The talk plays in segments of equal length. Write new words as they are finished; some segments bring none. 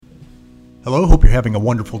Hello, hope you're having a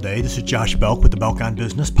wonderful day. This is Josh Belk with the Belk on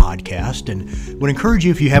Business podcast, and would encourage you,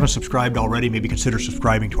 if you haven't subscribed already, maybe consider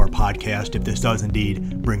subscribing to our podcast if this does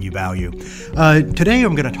indeed bring you value. Today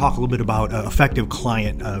I'm going to talk a little bit about effective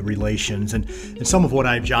client relations, and some of what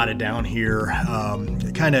I've jotted down here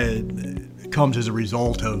kind of comes as a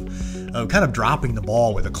result of kind of dropping the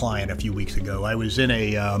ball with a client a few weeks ago. I was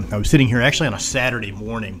sitting here actually on a Saturday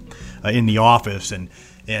morning in the office, and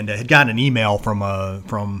had gotten an email from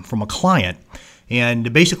a client,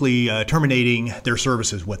 and basically terminating their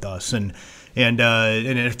services with us. And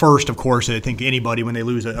at first, of course, I think anybody, when they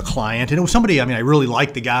lose a client, and it was somebody, I really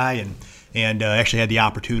liked the guy, and actually had the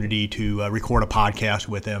opportunity to record a podcast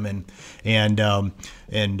with him, and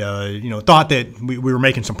thought that we were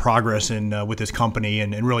making some progress with this company,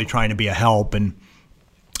 and really trying to be a help, and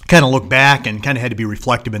kind of look back and kind of had to be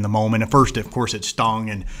reflective in the moment. At first, of course, it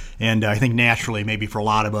stung, and I think naturally, maybe for a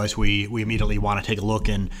lot of us, we immediately want to take a look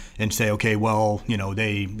and say, okay, well,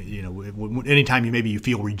 anytime you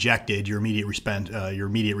feel rejected, your immediate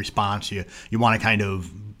response, you want to kind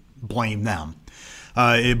of blame them.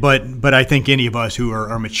 But I think any of us who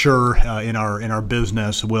are mature in our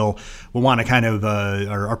business will want to kind of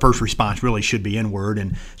our first response really should be inward.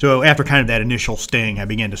 And so after kind of that initial sting, I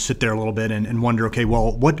began to sit there a little bit and wonder, okay,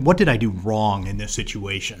 well, what did I do wrong in this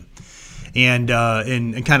situation? And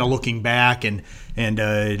kind of looking back and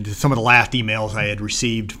some of the last emails I had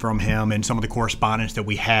received from him and some of the correspondence that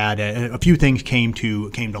we had, a few things came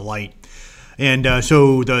to light. And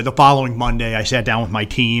so the following Monday, I sat down with my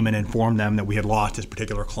team and informed them that we had lost this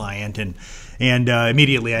particular client. And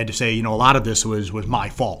immediately I had to say, a lot of this was my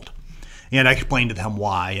fault. And I explained to them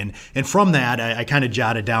why. And from that, I kind of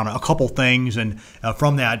jotted down a couple things. And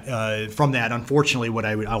from that, unfortunately, what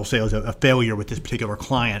I will say was a failure with this particular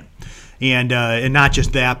client. And not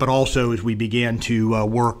just that, but also as we began to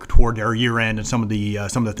work toward our year end and some of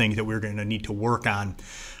the things that we were going to need to work on,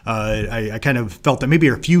 I kind of felt that maybe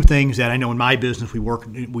there are a few things that I know in my business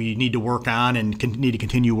we need to work on and need to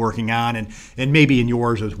continue working on, and maybe in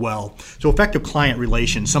yours as well. So effective client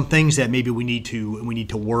relations, some things that maybe we need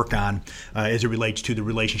to work on as it relates to the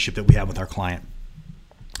relationship that we have with our client.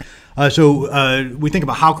 So we think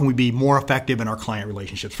about how can we be more effective in our client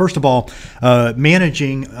relationships. First of all,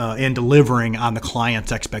 managing and delivering on the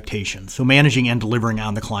client's expectations. So managing and delivering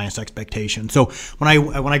on the client's expectations. So when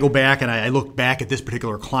I go back and I look back at this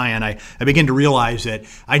particular client, I begin to realize that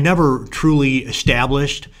I never truly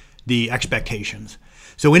established the expectations.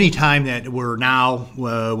 So anytime that we're now,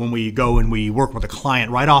 when we go and we work with a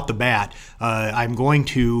client right off the bat, I'm going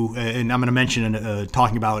to mention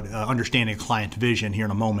talking about understanding a client's vision here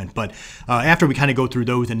in a moment. But after we kind of go through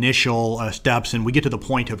those initial steps and we get to the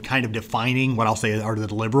point of kind of defining what I'll say are the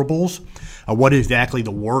deliverables, what exactly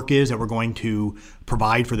the work is that we're going to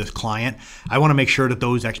provide for this client, I want to make sure that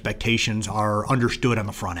those expectations are understood on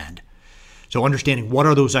the front end. So understanding what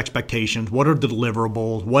are those expectations, what are the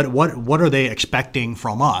deliverables, what are they expecting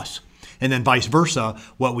from us, and then vice versa,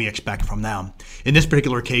 what we expect from them. In this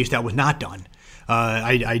particular case, that was not done.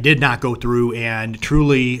 I did not go through and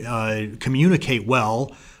truly communicate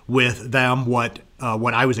well with them what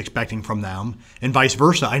I was expecting from them, and vice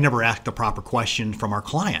versa. I never asked the proper questions from our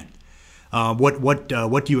client. What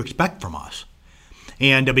do you expect from us?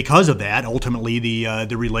 And because of that, ultimately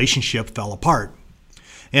the relationship fell apart.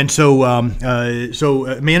 And so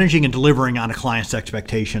managing and delivering on a client's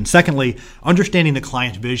expectations. Secondly, understanding the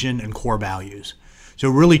client's vision and core values. So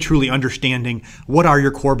really truly understanding what are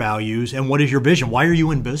your core values and what is your vision. Why are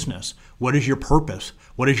you in business? What is your purpose?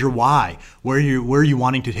 What is your why? Where are you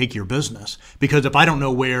wanting to take your business? Because if I don't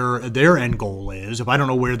know where their end goal is, if I don't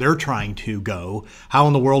know where they're trying to go, how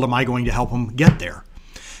in the world am I going to help them get there?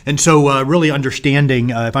 And so really understanding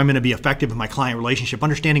if I'm going to be effective in my client relationship,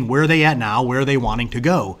 understanding where are they at now, where are they wanting to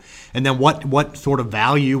go, and then what sort of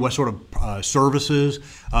value, what sort of services,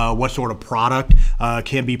 what sort of product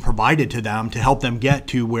can be provided to them to help them get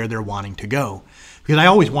to where they're wanting to go. Because I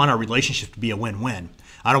always want our relationship to be a win-win.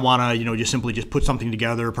 I don't want to just simply put something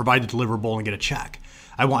together, provide the deliverable, and get a check.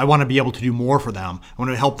 I want to be able to do more for them. I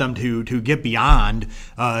want to help them to get beyond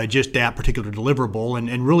just that particular deliverable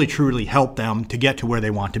and really truly help them to get to where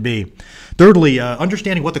they want to be. Thirdly,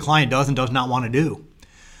 understanding what the client does and does not want to do.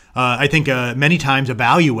 I think many times a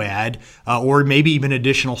value add or maybe even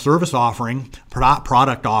additional service offering,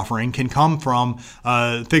 product offering can come from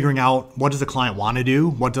figuring out what does the client want to do,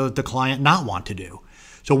 what does the client not want to do.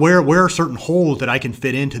 So where are certain holes that I can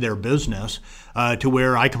fit into their business to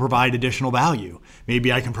where I can provide additional value?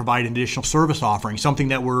 Maybe I can provide an additional service offering, something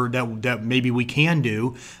that maybe we can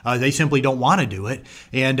do. They simply don't want to do it,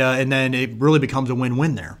 and then it really becomes a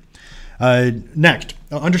win-win there. Next,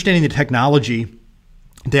 understanding the technology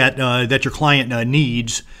that your client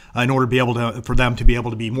needs in order to be able to, for them to be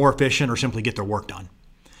able to be more efficient or simply get their work done.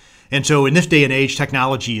 And so in this day and age,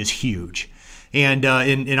 technology is huge. And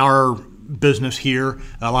in our business here,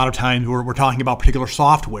 a lot of times we're talking about particular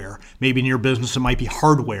software. Maybe in your business it might be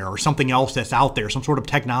hardware or something else that's out there, some sort of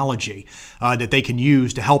technology that they can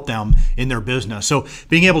use to help them in their business. So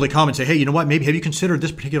being able to come and say, hey, you know what, maybe have you considered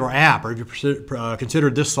this particular app, or have you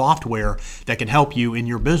considered this software that can help you in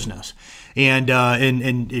your business? And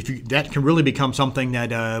if you, that can really become something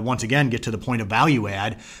that once again get to the point of value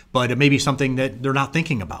add, but it may be something that they're not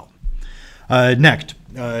thinking about. Next,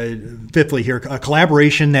 fifthly here, a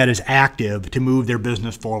collaboration that is active to move their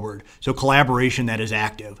business forward. So collaboration that is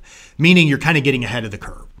active, meaning you're kind of getting ahead of the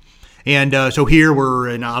curve. And so here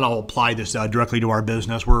and I'll apply this directly to our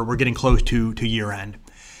business, we're getting close to year end.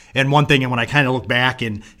 And one thing, and when I kind of look back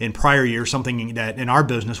in prior years, something that in our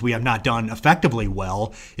business we have not done effectively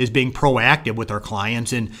well is being proactive with our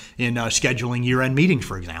clients in scheduling year-end meetings,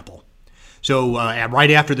 for example. So right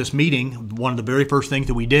after this meeting, one of the very first things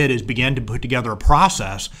that we did is began to put together a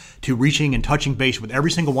process to reaching and touching base with every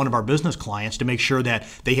single one of our business clients to make sure that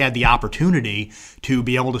they had the opportunity to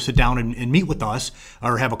be able to sit down and meet with us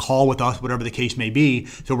or have a call with us, whatever the case may be.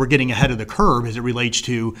 So we're getting ahead of the curve as it relates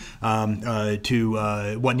to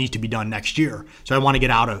what needs to be done next year. So I want to get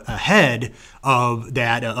out ahead of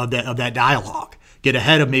that dialogue. Get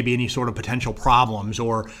ahead of maybe any sort of potential problems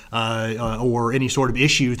or any sort of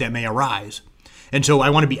issues that may arise. And so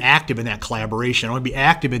I want to be active in that collaboration. I want to be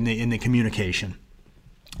active in the communication.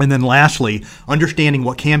 And then lastly, understanding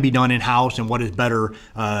what can be done in-house and what is better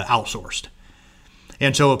outsourced.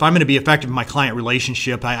 And so if I'm going to be effective in my client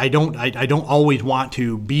relationship, I don't always want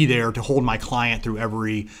to be there to hold my client through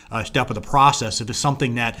every step of the process if it's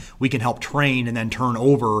something that we can help train and then turn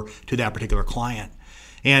over to that particular client.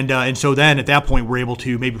 And so then at that point, we're able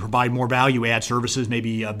to maybe provide more value add services,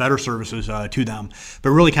 maybe better services to them,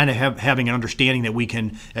 but really kind of having an understanding that we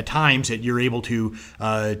can, at times, that you're able to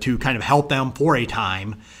kind of help them for a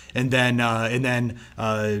time, and then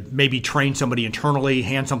maybe train somebody internally,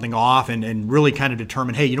 hand something off, and really kind of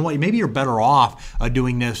determine, hey, you know what, maybe you're better off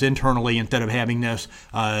doing this internally instead of having this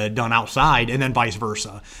done outside, and then vice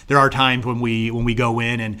versa. There are times when we go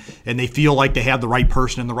in and they feel like they have the right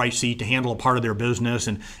person in the right seat to handle a part of their business,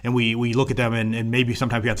 and we look at them and maybe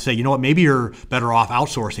sometimes we have to say, you know what, maybe you're better off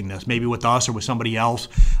outsourcing this, maybe with us or with somebody else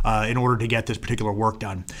in order to get this particular work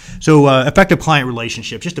done. So effective client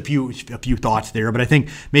relationships, just a few thoughts there, but I think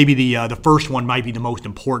maybe the first one might be the most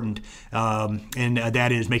important, and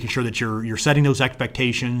that is making sure that you're setting those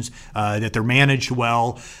expectations, that they're managed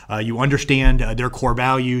well, you understand their core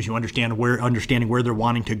values, you understanding where they're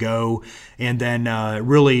wanting to go, and then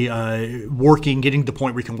really getting to the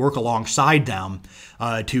point where you can work alongside them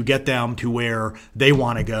to get them to where they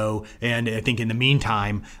want to go. And I think in the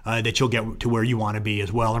meantime that you'll get to where you want to be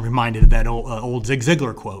as well. I'm reminded of that old Zig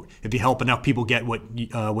Ziglar quote: if you help enough people get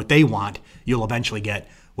what they want, you'll eventually get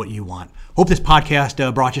what you want. Hope this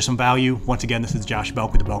podcast brought you some value. Once again, this is Josh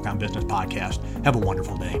Belk with the Belk on Business Podcast. Have a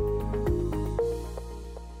wonderful day.